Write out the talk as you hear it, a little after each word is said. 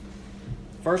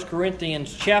1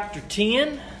 Corinthians chapter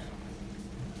 10.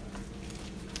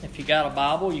 If you got a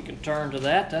Bible, you can turn to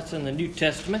that. That's in the New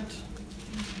Testament.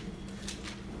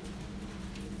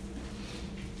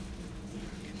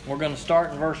 We're going to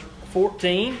start in verse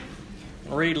 14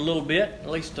 and read a little bit, at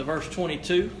least to verse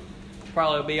 22.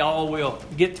 Probably will be all we'll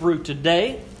get through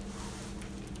today.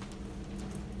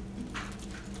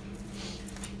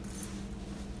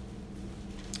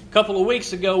 A couple of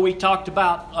weeks ago, we talked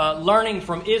about learning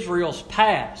from Israel's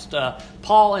past.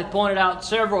 Paul had pointed out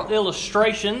several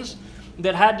illustrations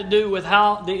that had to do with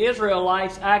how the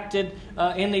Israelites acted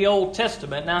in the Old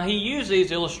Testament. Now, he used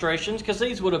these illustrations because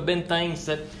these would have been things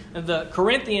that the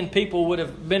Corinthian people would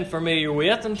have been familiar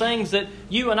with, and things that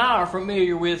you and I are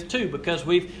familiar with too, because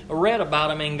we've read about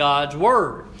them in God's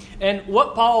Word. And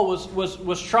what Paul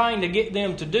was trying to get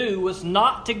them to do was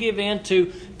not to give in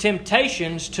to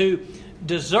temptations to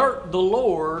desert the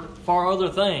Lord for other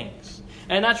things.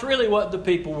 And that's really what the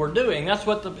people were doing. That's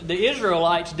what the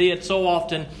Israelites did so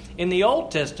often in the Old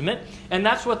Testament, and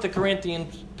that's what the Corinthian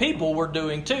people were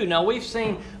doing too. Now, we've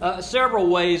seen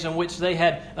several ways in which they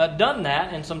had done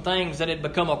that, and some things that had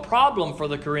become a problem for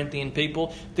the Corinthian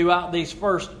people throughout these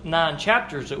first 9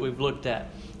 chapters that we've looked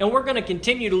at. And we're going to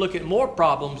continue to look at more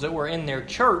problems that were in their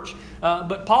church.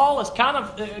 But Paul is kind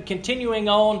of continuing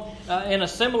on in a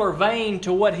similar vein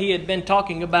to what he had been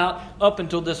talking about up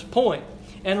until this point.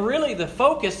 And really the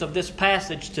focus of this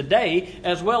passage today,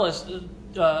 as well as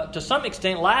to some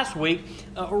extent last week,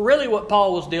 really what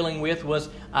Paul was dealing with was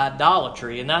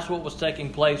idolatry. And that's what was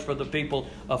taking place for the people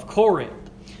of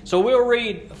Corinth. So we'll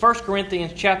read 1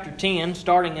 Corinthians chapter 10,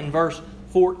 starting in verse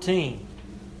 14.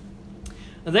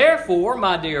 Therefore,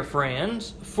 my dear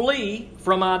friends, flee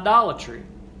from idolatry.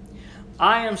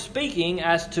 I am speaking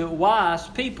as to wise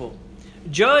people.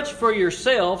 Judge for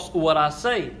yourselves what I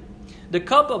say. The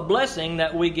cup of blessing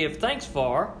that we give thanks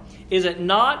for, is it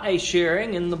not a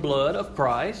sharing in the blood of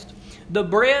Christ? The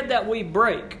bread that we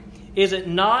break, is it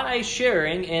not a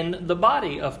sharing in the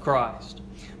body of Christ?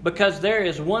 Because there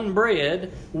is one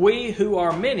bread, we who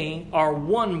are many are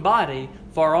one body,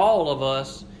 for all of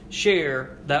us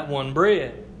share that one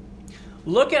bread.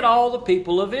 Look at all the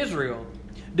people of Israel.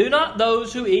 Do not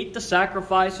those who eat the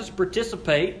sacrifices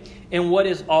participate in what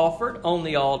is offered on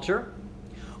the altar?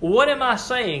 What am I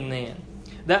saying then?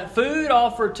 That food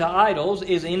offered to idols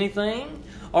is anything?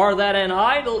 Or that an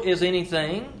idol is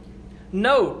anything?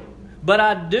 No, but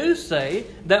I do say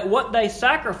that what they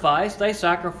sacrifice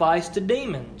to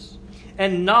demons,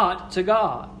 and not to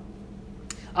God.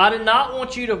 I do not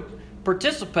want you to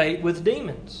participate with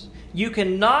demons. You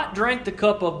cannot drink the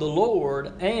cup of the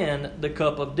Lord and the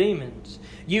cup of demons.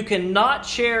 You cannot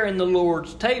share in the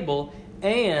Lord's table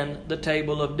and the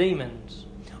table of demons.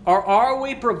 Or are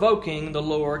we provoking the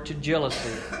Lord to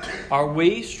jealousy? Are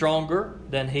we stronger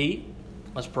than He?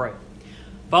 Let's pray.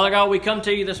 Father God, we come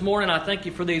to you this morning. I thank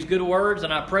you for these good words,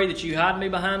 and I pray that you hide me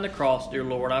behind the cross, dear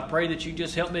Lord. I pray that you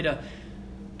just help me to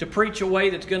preach a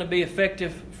way that's going to be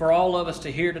effective for all of us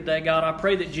to hear today, God. I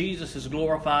pray that Jesus is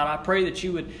glorified. I pray that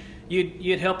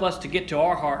you'd help us to get to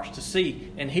our hearts to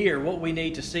see and hear what we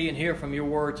need to see and hear from your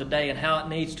word today, and how it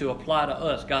needs to apply to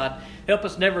us, God. Help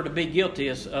us never to be guilty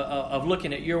of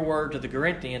looking at your word to the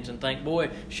Corinthians and think, boy,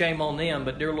 shame on them.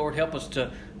 But dear Lord, help us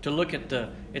to look at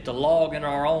the log in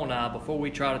our own eye before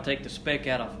we try to take the speck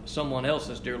out of someone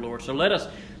else's, dear Lord. So let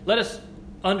us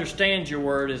understand your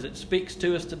word as it speaks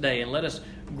to us today, and let us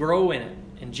grow in it.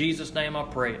 In Jesus' name I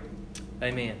pray.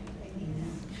 Amen.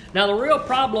 Now, the real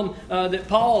problem that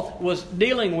Paul was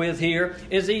dealing with here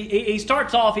is he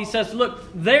starts off, he says, look,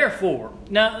 therefore.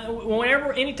 Now,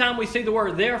 anytime we see the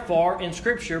word therefore in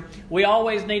Scripture, we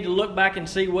always need to look back and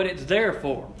see what it's there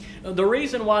for. The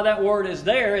reason why that word is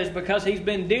there is because he's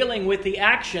been dealing with the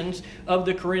actions of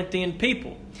the Corinthian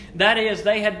people. That is,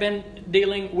 they had been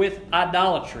dealing with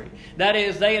idolatry. That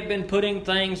is, they had been putting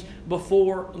things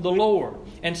before the Lord.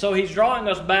 And so he's drawing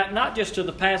us back not just to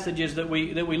the passages that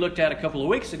we looked at a couple of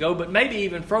weeks ago, but maybe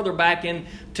even further back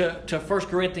into 1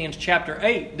 Corinthians chapter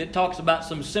 8 that talks about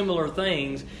some similar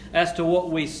things as to what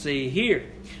we see here.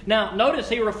 Now, notice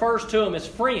he refers to them as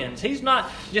friends. He's not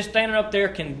just standing up there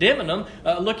condemning them,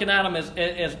 looking at them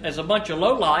as a bunch of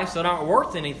lowlifes that aren't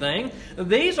worth anything.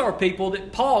 These are people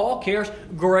that Paul cares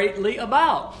greatly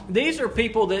about. These are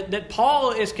people that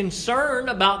Paul is concerned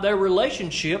about their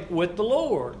relationship with the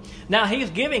Lord. Now, he's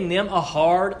giving them a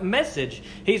hard message.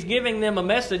 He's giving them a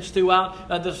message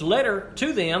throughout this letter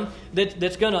to them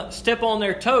that's going to step on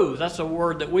their toes. That's a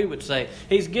word that we would say.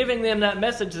 He's giving them that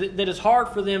message that is hard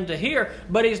for them to hear,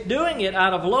 but he's doing it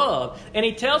out of love. And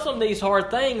he tells them these hard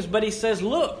things, but he says,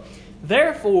 look,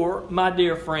 therefore, my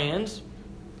dear friends,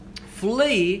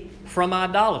 flee from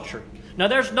idolatry. Now,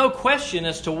 there's no question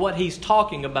as to what he's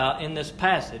talking about in this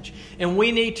passage. And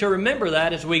we need to remember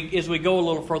that as we go a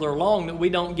little further along, that we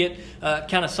don't get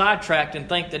kind of sidetracked and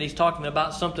think that he's talking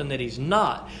about something that he's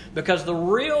not. Because the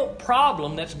real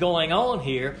problem that's going on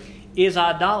here is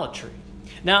idolatry.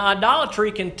 Now,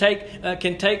 idolatry can take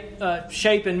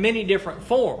shape in many different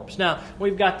forms. Now,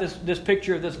 we've got this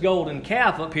picture of this golden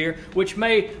calf up here, which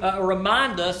may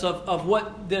remind us of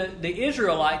what the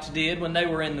Israelites did when they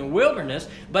were in the wilderness.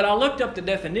 But I looked up the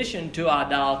definition to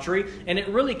idolatry, and it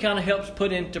really kind of helps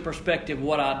put into perspective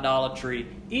what idolatry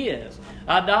is.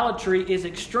 Idolatry is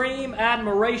extreme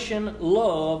admiration,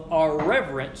 love, or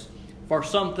reverence for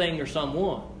something or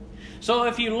someone. So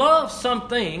if you love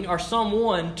something or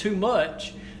someone too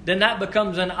much, then that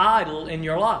becomes an idol in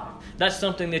your life. That's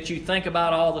something that you think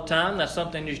about all the time. That's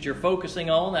something that you're focusing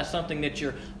on. That's something that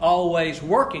you're always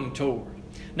working toward.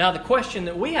 Now, the question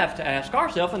that we have to ask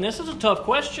ourselves, and this is a tough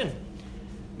question,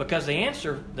 because the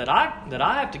answer that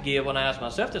I have to give when I ask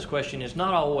myself this question is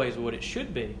not always what it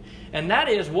should be. And that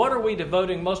is, what are we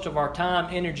devoting most of our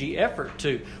time, energy, effort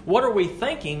to? What are we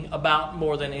thinking about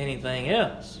more than anything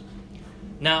else?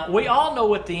 Now, we all know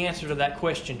what the answer to that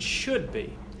question should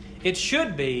be. It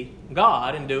should be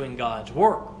God and doing God's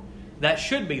work. That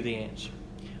should be the answer.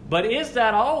 But is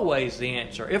that always the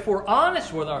answer? If we're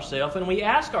honest with ourselves and we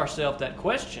ask ourselves that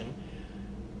question,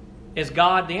 is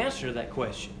God the answer to that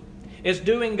question? Is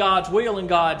doing God's will and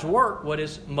God's work what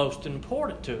is most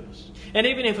important to us? And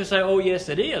even if we say, oh yes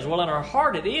it is, well in our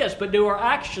heart it is, but do our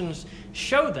actions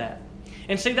show that?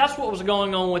 And see, that's what was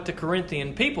going on with the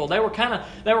Corinthian people. They were kind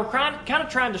of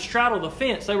trying to straddle the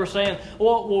fence. They were saying,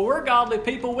 well, we're godly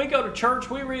people. We go to church.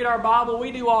 We read our Bible.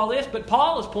 We do all this. But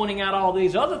Paul is pointing out all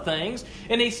these other things.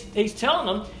 And he's telling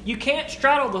them, you can't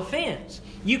straddle the fence.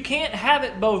 You can't have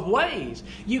it both ways.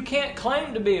 You can't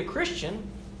claim to be a Christian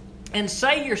and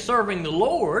say you're serving the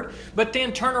Lord, but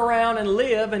then turn around and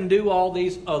live and do all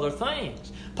these other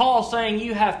things. Paul's saying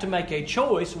you have to make a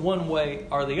choice one way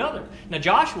or the other. Now,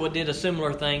 Joshua did a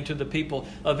similar thing to the people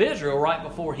of Israel right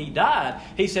before he died.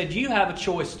 He said, you have a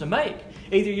choice to make.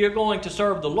 Either you're going to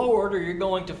serve the Lord or you're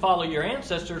going to follow your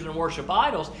ancestors and worship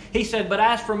idols. He said, but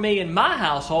as for me and my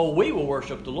household, we will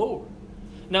worship the Lord.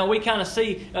 Now, we kind of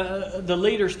see the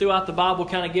leaders throughout the Bible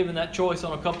kind of giving that choice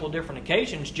on a couple of different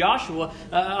occasions. Joshua,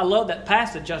 I love that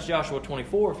passage, that's Joshua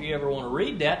 24, if you ever want to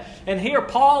read that. And here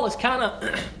Paul is kind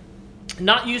of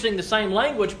not using the same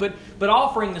language, but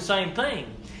offering the same thing.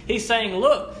 He's saying,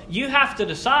 look, you have to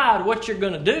decide what you're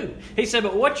going to do. He said,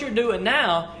 but what you're doing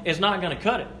now is not going to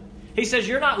cut it. He says,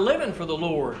 you're not living for the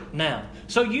Lord now.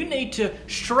 So you need to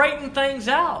straighten things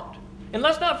out. And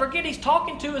let's not forget, he's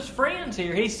talking to his friends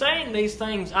here. He's saying these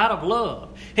things out of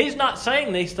love. He's not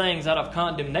saying these things out of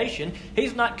condemnation.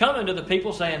 He's not coming to the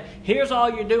people saying, here's all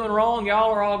you're doing wrong.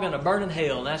 Y'all are all going to burn in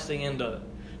hell, and that's the end of it.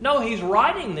 No, he's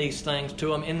writing these things to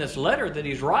them in this letter that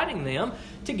he's writing them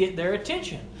to get their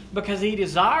attention, because he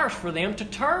desires for them to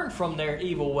turn from their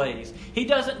evil ways. He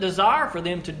doesn't desire for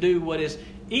them to do what is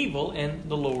evil in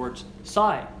the Lord's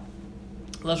sight.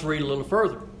 Let's read a little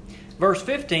further. Verse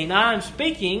 15, I am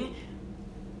speaking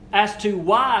as to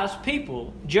wise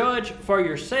people. Judge for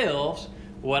yourselves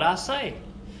what I say.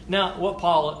 Now, what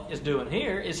Paul is doing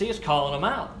here is he is calling them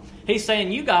out. He's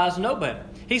saying, you guys know better.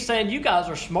 He's saying, you guys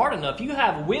are smart enough. You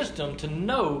have wisdom to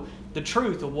know the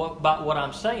truth about what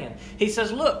I'm saying. He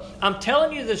says, look, I'm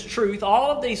telling you this truth,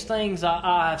 all of these things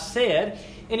I've said.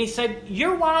 And he said,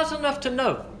 you're wise enough to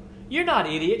know. You're not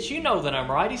idiots. You know that I'm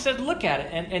right. He said, look at it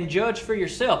and judge for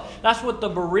yourself. That's what the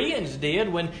Bereans did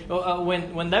when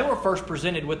they were first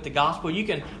presented with the gospel. You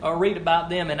can read about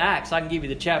them in Acts. I can give you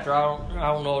the chapter. I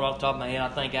don't know it off the top of my head. I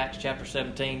think Acts chapter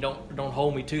 17. Don't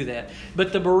hold me to that.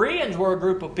 But the Bereans were a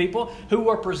group of people who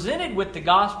were presented with the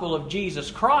gospel of Jesus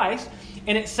Christ.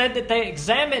 And it said that they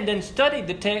examined and studied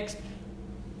the text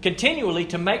continually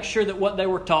to make sure that what they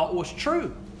were taught was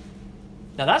true.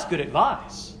 Now that's good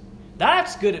advice.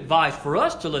 That's good advice for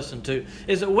us to listen to,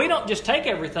 is that we don't just take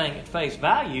everything at face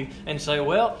value and say,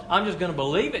 well, I'm just going to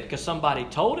believe it because somebody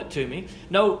told it to me.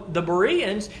 No, the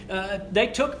Bereans, they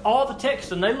took all the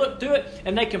text and they looked through it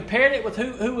and they compared it with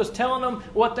who was telling them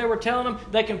what they were telling them.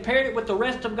 They compared it with the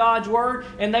rest of God's Word,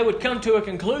 and they would come to a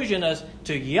conclusion as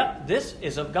to, yep, this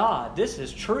is of God. This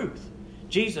is truth.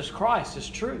 Jesus Christ is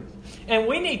truth. And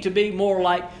we need to be more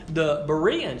like the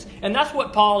Bereans. And that's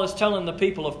what Paul is telling the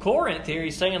people of Corinth here.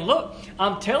 He's saying, look,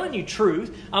 I'm telling you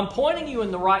truth. I'm pointing you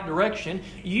in the right direction.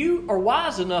 You are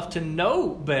wise enough to know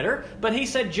better. But he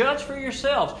said, judge for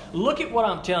yourselves. Look at what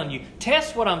I'm telling you.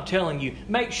 Test what I'm telling you.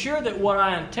 Make sure that what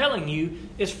I am telling you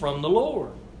is from the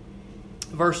Lord.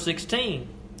 Verse 16.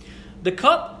 The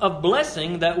cup of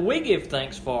blessing that we give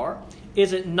thanks for,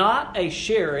 is it not a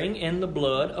sharing in the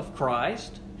blood of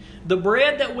Christ? The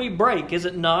bread that we break, is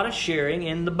it not a sharing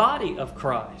in the body of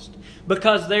Christ?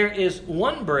 Because there is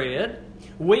one bread,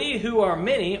 we who are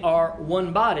many are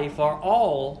one body, for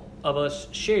all of us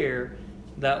share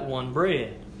that one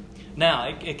bread. Now,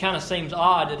 it kind of seems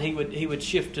odd that he would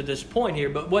shift to this point here,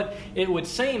 but what it would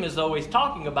seem as though he's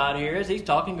talking about here is he's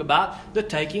talking about the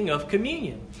taking of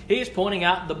communion. He is pointing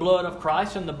out the blood of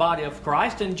Christ and the body of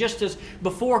Christ, and just as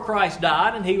before Christ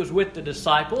died and he was with the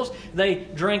disciples, they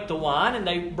drank the wine and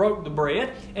they broke the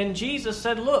bread, and Jesus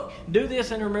said, look, do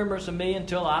this in remembrance of me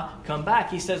until I come back.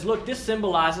 He says, look, this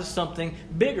symbolizes something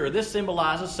bigger. This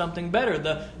symbolizes something better.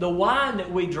 The wine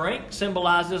that we drink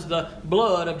symbolizes the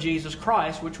blood of Jesus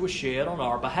Christ, which was shed on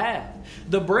our behalf.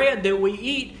 The bread that we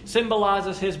eat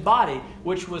symbolizes His body,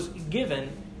 which was given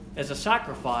as a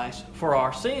sacrifice for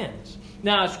our sins.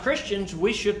 Now, as Christians,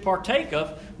 we should partake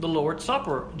of the Lord's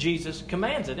Supper. Jesus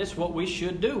commands it. It's what we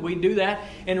should do. We do that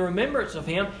in remembrance of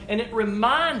Him, and it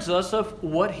reminds us of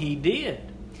what He did.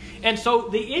 And so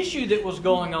the issue that was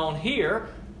going on here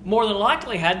more than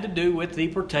likely had to do with the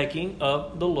partaking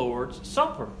of the Lord's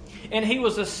Supper. And He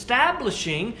was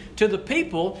establishing to the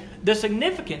people the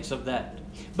significance of that.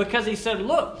 Because He said,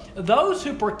 look, those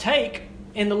who partake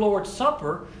in the Lord's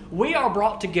Supper, we are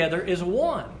brought together as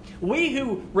one. We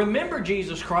who remember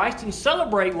Jesus Christ and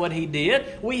celebrate what He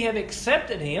did, we have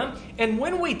accepted Him. And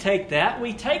when we take that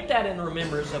in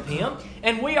remembrance of Him.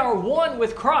 And we are one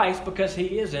with Christ because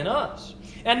He is in us.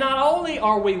 And not only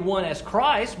are we one as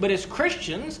Christ, but as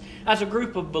Christians, as a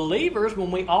group of believers, when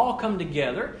we all come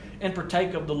together and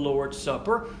partake of the Lord's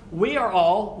Supper, we are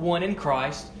all one in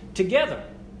Christ together.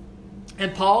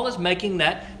 And Paul is making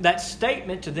that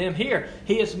statement to them here.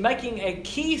 He is making a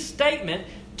key statement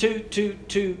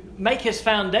to make his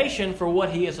foundation for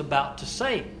what he is about to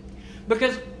say.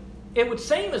 Because it would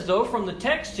seem as though from the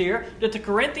text here that the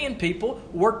Corinthian people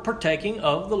were partaking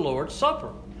of the Lord's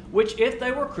Supper, which if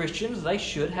they were Christians, they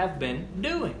should have been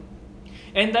doing.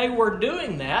 And they were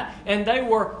doing that, and they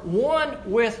were one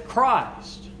with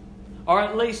Christ. Or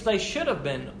at least they should have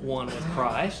been one with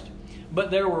Christ,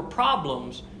 but there were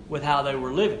problems with how they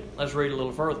were living. Let's read a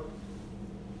little further.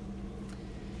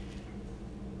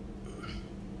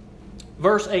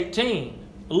 Verse 18,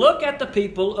 look at the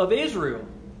people of Israel.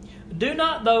 Do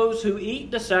not those who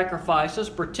eat the sacrifices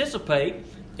participate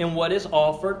in what is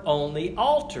offered on the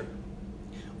altar?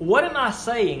 What am I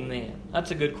saying then? That's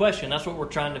a good question. That's what we're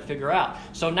trying to figure out.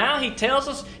 So now he tells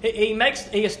us,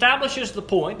 he establishes the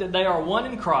point that they are one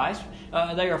in Christ.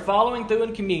 They are following through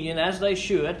in communion as they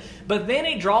should. But then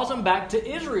he draws them back to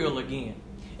Israel again.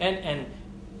 And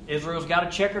Israel's got a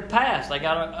checkered past. They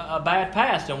got a bad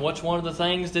past. And what's one of the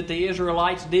things that the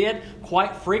Israelites did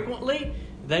quite frequently?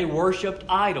 They worshipped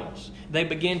idols. They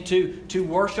began to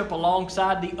worship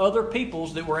alongside the other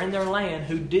peoples that were in their land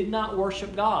who did not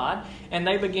worship God, and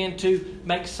they began to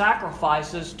make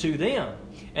sacrifices to them.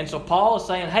 And so Paul is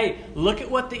saying, hey, look at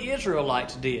what the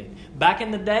Israelites did. Back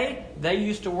in the day, they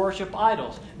used to worship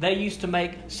idols. They used to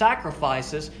make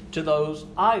sacrifices to those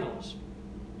idols.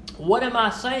 What am I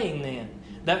saying then?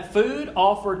 That food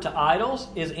offered to idols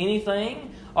is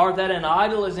anything, or that an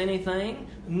idol is anything?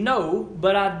 No,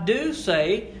 but I do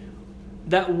say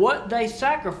that what they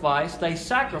sacrifice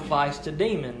to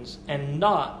demons and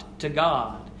not to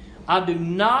God. I do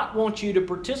not want you to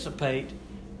participate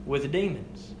with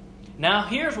demons. Now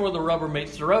here's where the rubber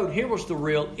meets the road. Here was the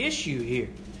real issue here.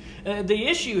 The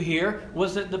issue here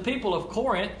was that the people of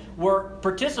Corinth were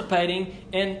participating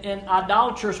in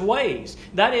idolatrous ways.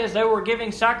 That is, they were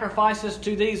giving sacrifices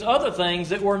to these other things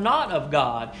that were not of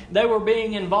God. They were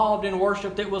being involved in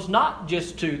worship that was not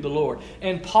just to the Lord.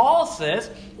 And Paul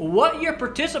says, what you're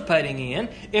participating in,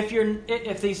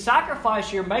 if these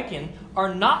sacrifices you're making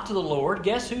are not to the Lord,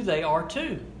 guess who they are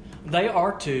to? They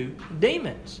are to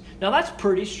demons. Now that's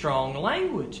pretty strong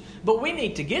language, but we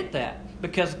need to get that.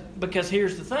 Because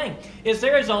here's the thing, is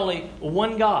there is only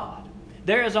one God.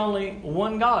 There is only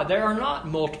one God. There are not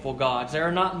multiple gods. There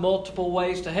are not multiple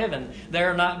ways to heaven.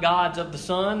 There are not gods of the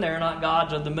sun. There are not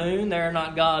gods of the moon. There are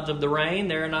not gods of the rain.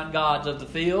 There are not gods of the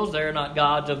fields. There are not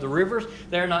gods of the rivers.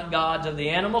 There are not gods of the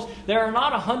animals. There are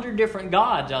not 100 different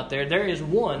gods out there. There is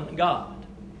one God.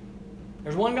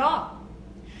 There's one God.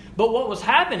 But what was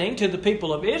happening to the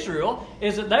people of Israel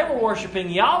is that they were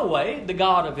worshiping Yahweh, the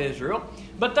God of Israel,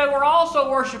 but they were also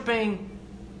worshiping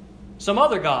some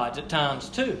other gods at times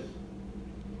too.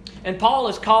 And Paul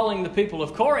is calling the people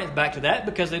of Corinth back to that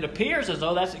because it appears as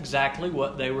though that's exactly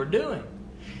what they were doing.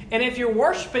 And if you're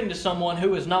worshiping to someone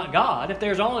who is not God, if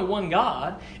there's only one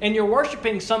God, and you're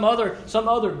worshiping some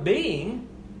other being,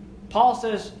 Paul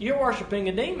says you're worshiping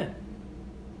a demon.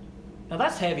 Now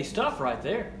that's heavy stuff right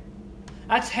there.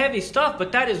 That's heavy stuff,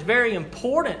 but that is very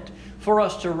important for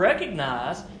us to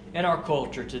recognize in our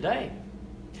culture today.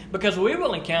 Because we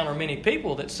will encounter many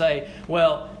people that say,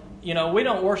 well, we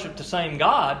don't worship the same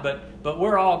God, but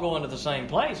we're all going to the same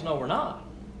place. No, we're not.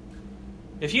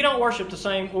 If you don't worship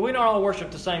we don't all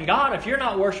worship the same God. If you're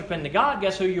not worshiping the God,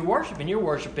 guess who you're worshiping? You're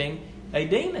worshiping a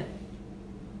demon.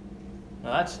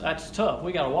 Now that's tough.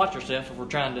 We got to watch ourselves if we're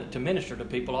trying to minister to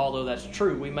people. Although that's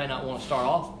true, we may not want to start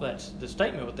off the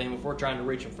statement with them if we're trying to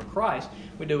reach them for Christ.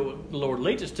 We do what the Lord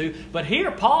leads us to. But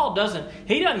here, Paul doesn't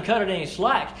cut it any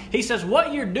slack. He says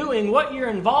what you're doing, what you're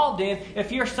involved in,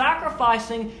 if you're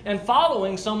sacrificing and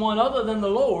following someone other than the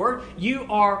Lord, you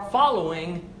are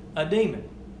following a demon.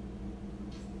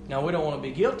 Now, we don't want to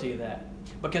be guilty of that.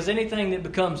 Because anything that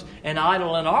becomes an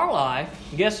idol in our life,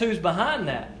 guess who's behind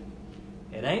that?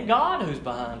 It ain't God who's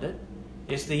behind it.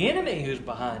 It's the enemy who's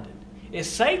behind it. It's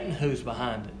Satan who's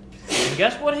behind it. And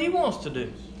guess what he wants to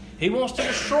do? He wants to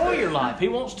destroy your life. He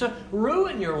wants to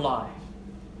ruin your life.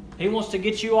 He wants to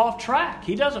get you off track.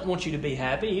 He doesn't want you to be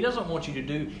happy. He doesn't want you to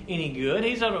do any good.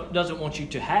 He doesn't want you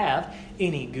to have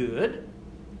any good.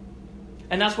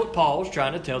 And that's what Paul was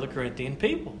trying to tell the Corinthian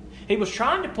people. He was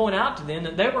trying to point out to them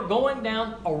that they were going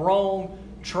down a wrong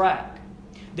track.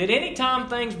 That anytime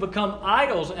things become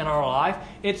idols in our life,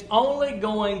 it's only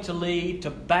going to lead to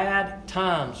bad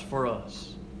times for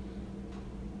us.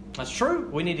 That's true.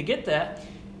 We need to get that.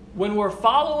 When we're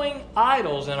following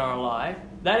idols in our life,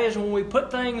 that is when we put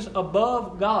things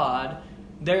above God,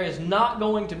 there is not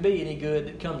going to be any good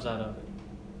that comes out of it.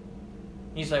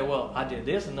 You say, well, I did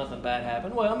this and nothing bad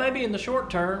happened. Well, maybe in the short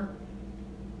term.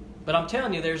 But I'm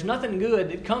telling you, there's nothing good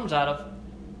that comes out of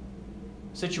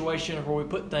situations where we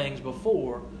put things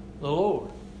before the Lord.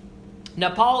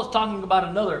 Now, Paul is talking about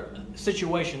another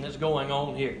situation that's going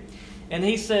on here. And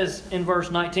he says in verse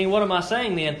 19, what am I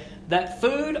saying then? That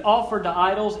food offered to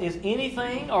idols is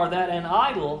anything, or that an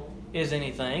idol is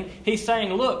anything. He's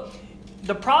saying, look,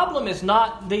 the problem is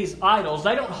not these idols.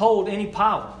 They don't hold any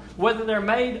power. Whether they're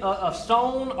made of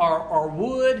stone or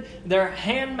wood, they're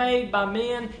handmade by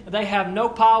men. They have no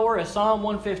power, as Psalm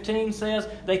 115 says.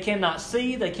 They cannot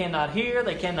see, they cannot hear,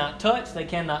 they cannot touch, they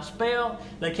cannot spell,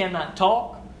 they cannot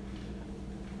talk.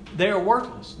 They are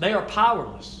worthless. They are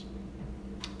powerless.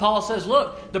 Paul says,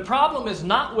 look, the problem is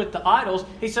not with the idols.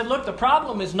 He said, look, the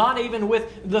problem is not even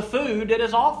with the food that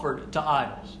is offered to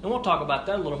idols. And we'll talk about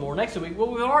that a little more next week.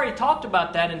 Well, we've already talked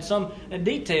about that in some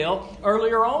detail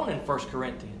earlier on in 1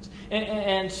 Corinthians.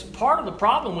 And part of the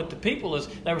problem with the people is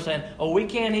they were saying, oh, we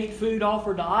can't eat food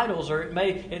offered to idols, or it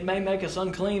may make us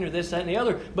unclean, or this, that, and the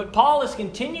other. But Paul is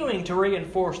continuing to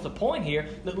reinforce the point here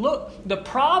that, look, the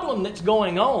problem that's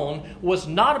going on was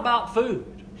not about food.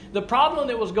 The problem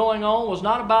that was going on was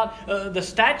not about the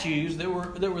statues that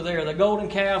were there, the golden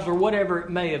calves or whatever it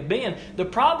may have been. The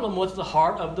problem was the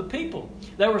heart of the people.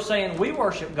 They were saying, we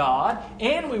worship God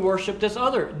and we worship this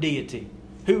other deity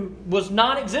who was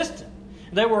non-existent.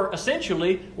 They were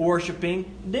essentially worshiping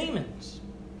demons.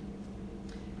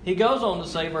 He goes on to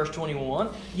say, verse 21,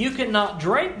 you cannot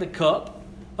drink the cup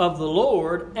of the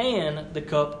Lord and the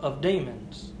cup of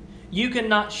demons. You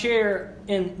cannot share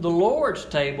in the Lord's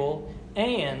table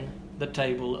and the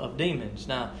table of demons.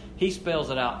 Now, he spells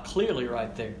it out clearly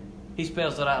right there. He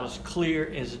spells it out as clear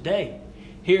as day.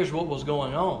 Here's what was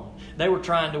going on. They were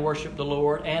trying to worship the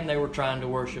Lord and they were trying to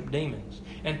worship demons.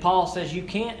 And Paul says you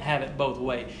can't have it both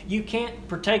ways. You can't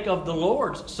partake of the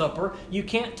Lord's Supper. You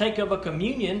can't take of a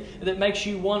communion that makes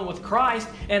you one with Christ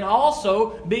and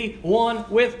also be one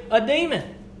with a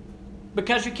demon.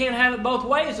 Because you can't have it both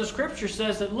ways. The Scripture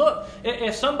says that, look,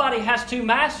 if somebody has two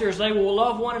masters, they will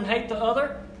love one and hate the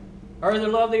other, or they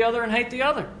love the other and hate the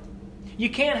other. You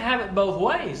can't have it both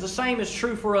ways. The same is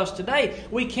true for us today.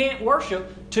 We can't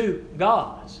worship two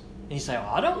gods. And you say, well,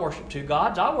 I don't worship two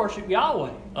gods. I worship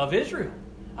Yahweh of Israel.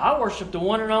 I worship the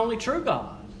one and only true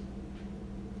God.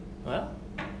 Well,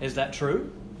 is that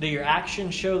true? Do your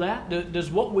actions show that?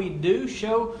 Does what we do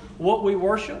show what we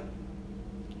worship?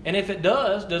 And if it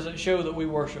does it show that we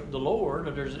worship the Lord,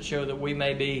 or does it show that we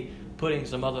may be putting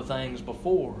some other things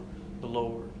before the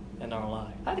Lord in our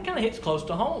life? That kind of hits close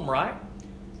to home, right?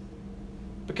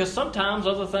 Because sometimes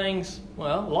other things,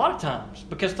 well, a lot of times,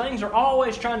 because things are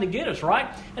always trying to get us,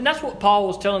 right? And that's what Paul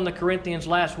was telling the Corinthians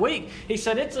last week. He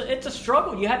said it's a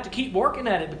struggle. You have to keep working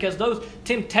at it because those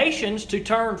temptations to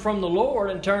turn from the Lord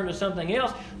and turn to something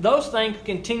else, those things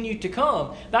continue to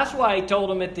come. That's why he told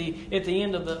them at the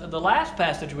end of the last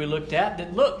passage we looked at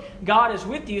that, look, God is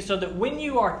with you so that when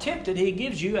you are tempted, He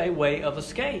gives you a way of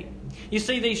escape. You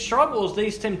see, these struggles,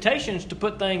 these temptations to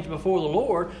put things before the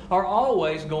Lord are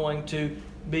always going to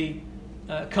be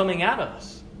coming at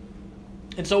us.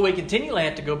 And so we continually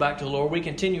have to go back to the Lord. We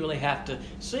continually have to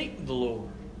seek the Lord.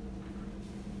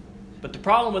 But the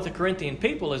problem with the Corinthian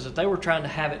people is that they were trying to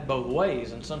have it both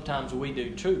ways, and sometimes we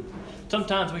do too.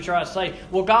 Sometimes we try to say,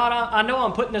 well, God, I know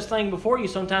I'm putting this thing before you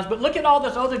sometimes, but look at all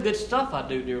this other good stuff I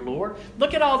do, dear Lord.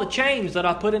 Look at all the change that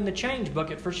I put in the change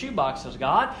bucket for shoe boxes,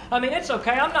 God. I mean, it's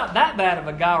okay. I'm not that bad of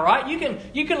a guy, right? You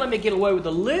can let me get away with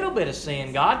a little bit of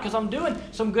sin, God, because I'm doing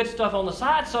some good stuff on the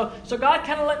side. So God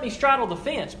kind of let me straddle the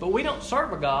fence. But we don't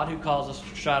serve a God who calls us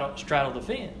to straddle the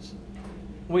fence.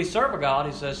 We serve a God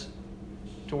who says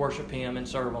to worship Him and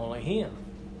serve only Him.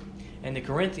 And the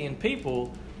Corinthian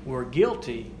people were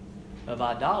guilty of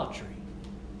idolatry.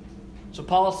 So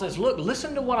Paul says, look,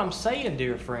 listen to what I'm saying,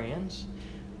 dear friends.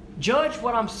 Judge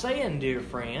what I'm saying, dear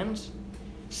friends.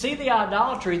 See the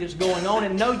idolatry that's going on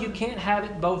and know you can't have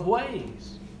it both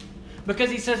ways. Because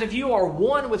he says if you are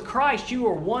one with Christ, you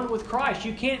are one with Christ.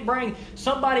 You can't bring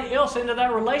somebody else into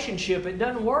that relationship. It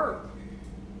doesn't work.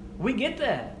 We get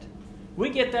that. We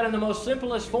get that in the most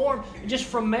simplest form just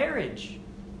from marriage.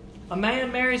 A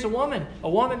man marries a woman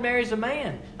marries a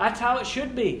man. That's how it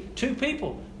should be. Two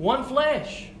people, one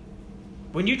flesh.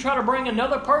 When you try to bring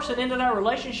another person into that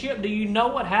relationship, do you know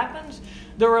what happens?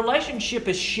 The relationship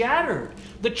is shattered.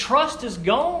 The trust is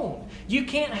gone. You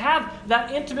can't have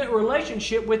that intimate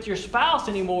relationship with your spouse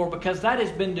anymore because that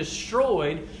has been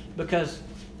destroyed, because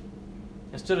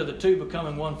instead of the two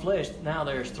becoming one flesh, now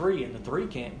there's three, and the three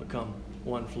can't become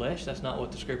one flesh. That's not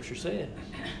what the Scripture says.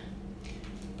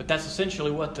 But that's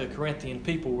essentially what the Corinthian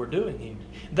people were doing here.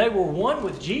 They were one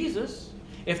with Jesus.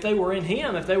 If they were in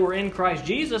Him, if they were in Christ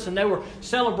Jesus, and they were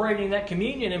celebrating that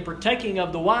communion and partaking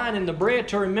of the wine and the bread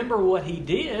to remember what He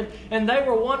did, and they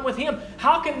were one with Him,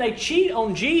 how can they cheat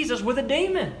on Jesus with a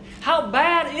demon? How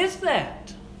bad is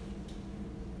that?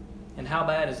 And how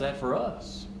bad is that for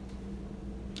us?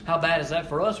 How bad is that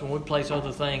for us when we place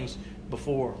other things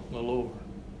before the Lord?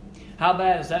 How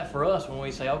bad is that for us when we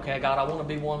say, okay, God, I want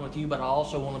to be one with you, but I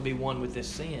also want to be one with this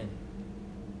sin?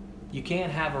 You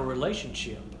can't have a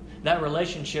relationship. That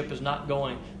relationship is not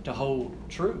going to hold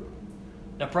true.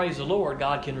 Now, praise the Lord,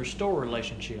 God can restore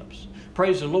relationships.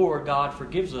 Praise the Lord, God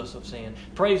forgives us of sin.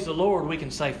 Praise the Lord, we can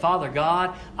say, Father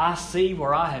God, I see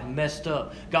where I have messed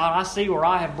up. God, I see where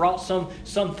I have brought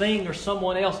something or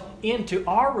someone else into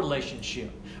our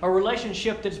relationship. A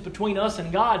relationship that's between us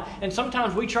and God. And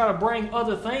sometimes we try to bring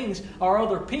other things or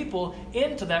other people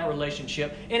into that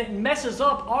relationship. And it messes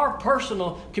up our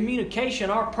personal communication,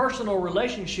 our personal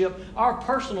relationship, our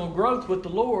personal growth with the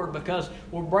Lord, because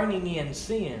we're bringing in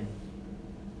sin.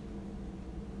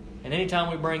 And anytime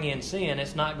we bring in sin,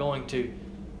 it's not going to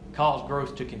cause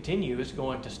growth to continue. It's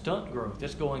going to stunt growth.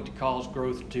 It's going to cause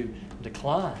growth to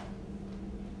decline.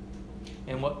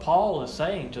 And what Paul is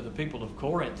saying to the people of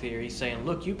Corinth here, he's saying,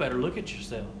 look, you better look at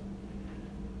yourself.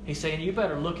 He's saying, you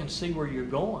better look and see where you're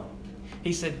going.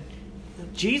 He said,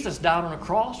 Jesus died on a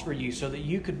cross for you so that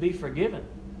you could be forgiven.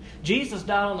 Jesus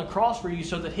died on the cross for you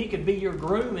so that He could be your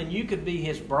groom and you could be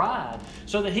His bride.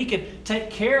 So that He could take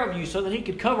care of you, so that He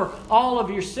could cover all of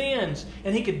your sins.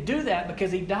 And He could do that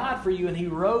because He died for you and He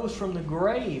rose from the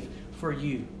grave for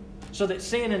you, so that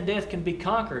sin and death can be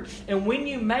conquered. And when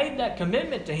you made that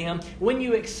commitment to Him, when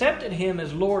you accepted Him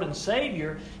as Lord and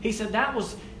Savior, He said that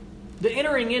was the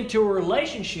entering into a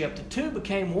relationship. The two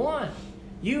became one,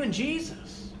 you and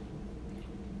Jesus.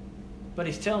 But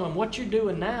He's telling them, what you're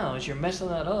doing now is you're messing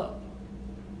that up.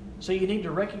 So you need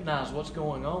to recognize what's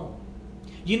going on.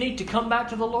 You need to come back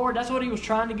to the Lord. That's what He was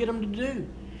trying to get them to do.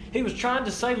 He was trying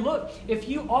to say, look, if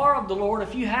you are of the Lord,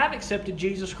 if you have accepted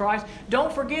Jesus Christ,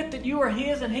 don't forget that you are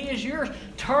His and He is yours.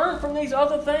 Turn from these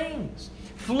other things.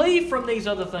 Flee from these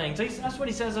other things. That's what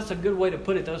he says. That's a good way to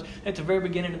put it, though, at the very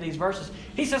beginning of these verses.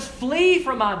 He says, flee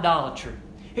from idolatry.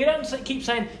 He doesn't keep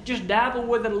saying, just dabble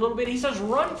with it a little bit. He says,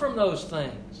 run from those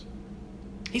things.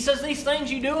 He says these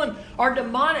things you're doing are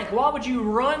demonic. Why would you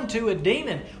run to a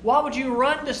demon? Why would you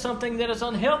run to something that is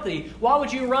unhealthy? Why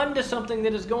would you run to something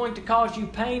that is going to cause you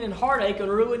pain and heartache and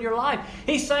ruin your life?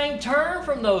 He's saying turn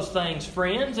from those things,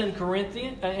 friends, in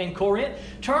Corinth.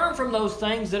 Turn from those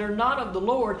things that are not of the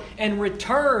Lord and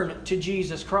return to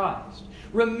Jesus Christ.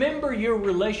 Remember your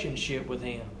relationship with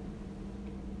Him.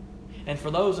 And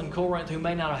for those in Corinth who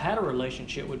may not have had a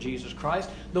relationship with Jesus Christ,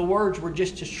 the words were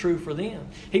just as true for them.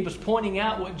 He was pointing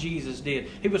out what Jesus did.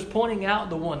 He was pointing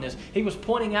out the oneness. He was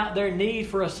pointing out their need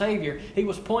for a Savior. He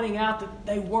was pointing out that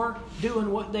they weren't doing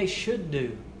what they should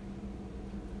do.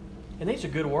 And these are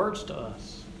good words to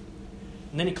us.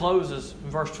 And then he closes in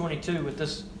verse 22 with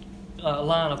this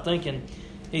line of thinking.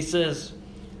 He says,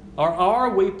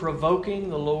 Are we provoking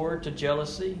the Lord to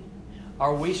jealousy?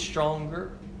 Are we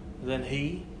stronger than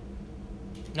He?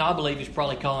 Now, I believe he's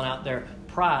probably calling out their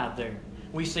pride there.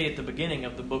 We see at the beginning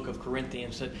of the book of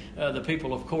Corinthians that the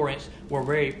people of Corinth were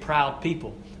very proud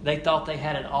people. They thought they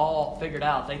had it all figured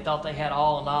out. They thought they had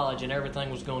all knowledge and everything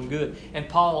was going good. And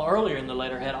Paul, earlier in the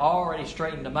letter, had already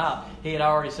straightened them out. He had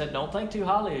already said, don't think too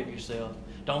highly of yourself.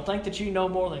 Don't think that you know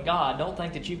more than God. Don't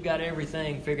think that you've got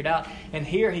everything figured out. And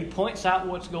here he points out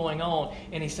what's going on.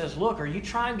 And he says, look, are you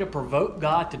trying to provoke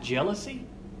God to jealousy?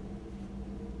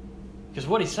 Because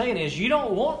what he's saying is you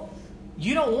don't want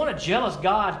a jealous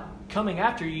God coming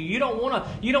after you. You don't want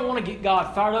to get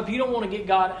God fired up. You don't want to get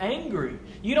God angry.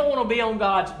 You don't want to be on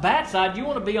God's bad side. You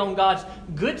want to be on God's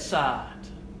good side.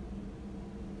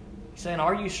 He's saying,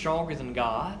 are you stronger than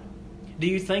God? Do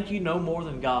you think you know more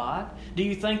than God? Do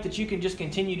you think that you can just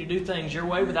continue to do things your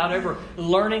way without ever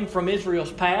learning from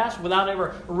Israel's past, without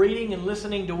ever reading and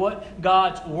listening to what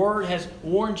God's Word has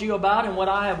warned you about and what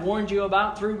I have warned you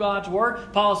about through God's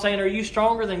Word? Paul is saying, are you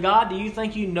stronger than God? Do you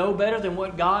think you know better than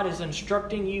what God is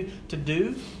instructing you to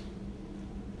do?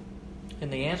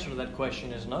 And the answer to that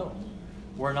question is no.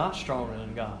 We're not stronger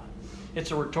than God. It's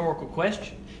a rhetorical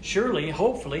question. Surely,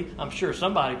 hopefully, I'm sure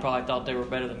somebody probably thought they were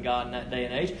better than God in that day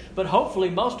and age, but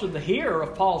hopefully most of the hearer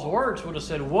of Paul's words would have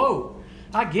said, whoa,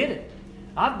 I get it.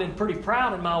 I've been pretty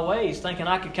proud in my ways, thinking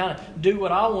I could kind of do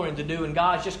what I wanted to do and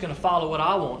God's just going to follow what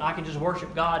I want. I can just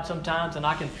worship God sometimes and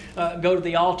I can go to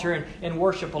the altar and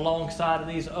worship alongside of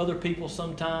these other people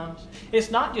sometimes.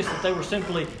 It's not just that they were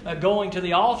simply going to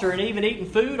the altar and even eating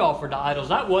food offered to idols.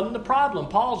 That wasn't the problem.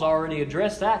 Paul's already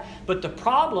addressed that. But the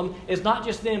problem is not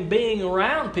just them being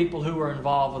around people who were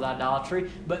involved with idolatry,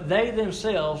 but they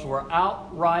themselves were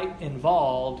outright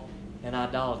involved in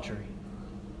idolatry.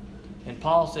 And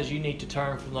Paul says you need to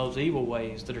turn from those evil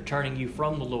ways that are turning you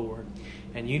from the Lord.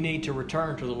 And you need to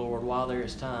return to the Lord while there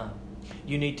is time.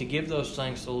 You need to give those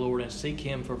things to the Lord and seek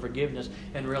Him for forgiveness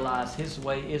and realize His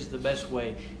way is the best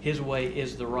way. His way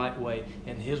is the right way.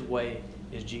 And His way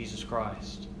is Jesus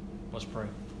Christ. Let's pray.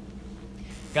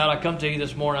 God, I come to you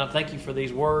this morning. I thank you for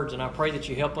these words. And I pray that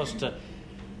you help us to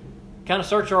kind of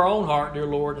search our own heart, dear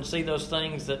Lord, and see those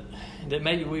things that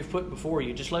maybe we've put before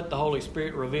you. Just let the Holy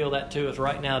Spirit reveal that to us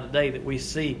right now today, that we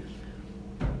see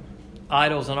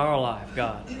idols in our life,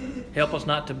 God. Help us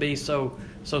not to be so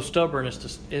stubborn as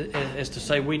to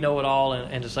say we know it all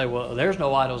and to say, well, there's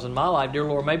no idols in my life, dear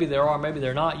Lord. Maybe there are, maybe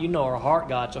they're not. You know our heart,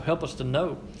 God, so help us to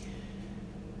know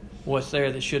what's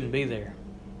there that shouldn't be there.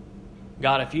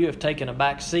 God, if you have taken a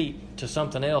back seat to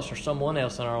something else or someone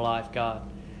else in our life, God,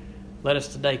 let us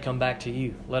today come back to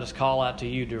you. Let us call out to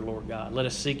you, dear Lord God. Let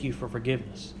us seek you for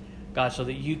forgiveness, God, so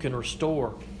that you can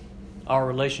restore our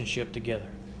relationship together.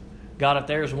 God, if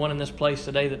there is one in this place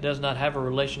today that does not have a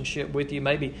relationship with you,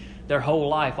 maybe their whole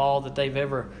life, all that they've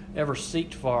ever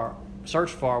searched for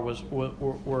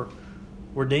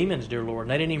were demons, dear Lord, and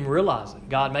they didn't even realize it.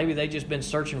 God, maybe they've just been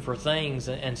searching for things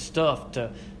and stuff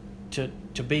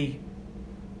to be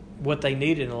what they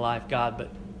needed in life, God,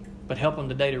 but help them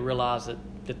today to realize that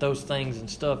those things and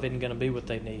stuff isn't going to be what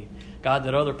they need. God,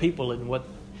 that other people isn't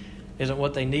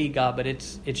what they need, God, but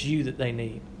it's you that they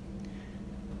need.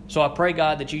 So I pray,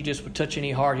 God, that you just would touch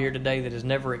any heart here today that has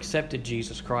never accepted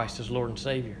Jesus Christ as Lord and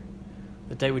Savior.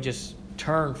 That they would just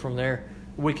turn from their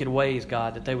wicked ways,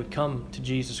 God, that they would come to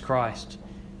Jesus Christ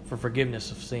for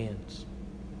forgiveness of sins.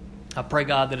 I pray,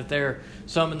 God, that if there are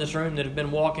some in this room that have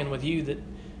been walking with you, that,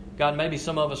 God, maybe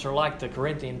some of us are like the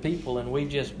Corinthian people and we've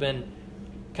just been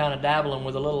kind of dabbling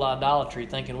with a little idolatry,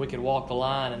 thinking we could walk the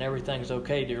line and everything's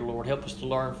okay, dear Lord. Help us to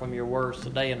learn from your words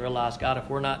today and realize, God, if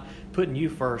we're not putting you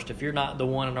first, if you're not the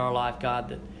one in our life, God,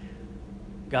 that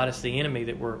God, it's the enemy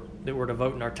that we're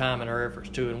devoting our time and our efforts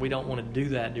to, and we don't want to do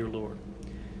that, dear Lord.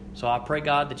 So I pray,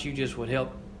 God, that you just would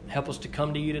help us to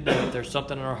come to you today if there's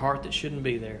something in our heart that shouldn't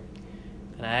be there.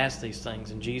 And I ask these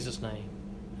things in Jesus' name.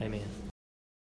 Amen.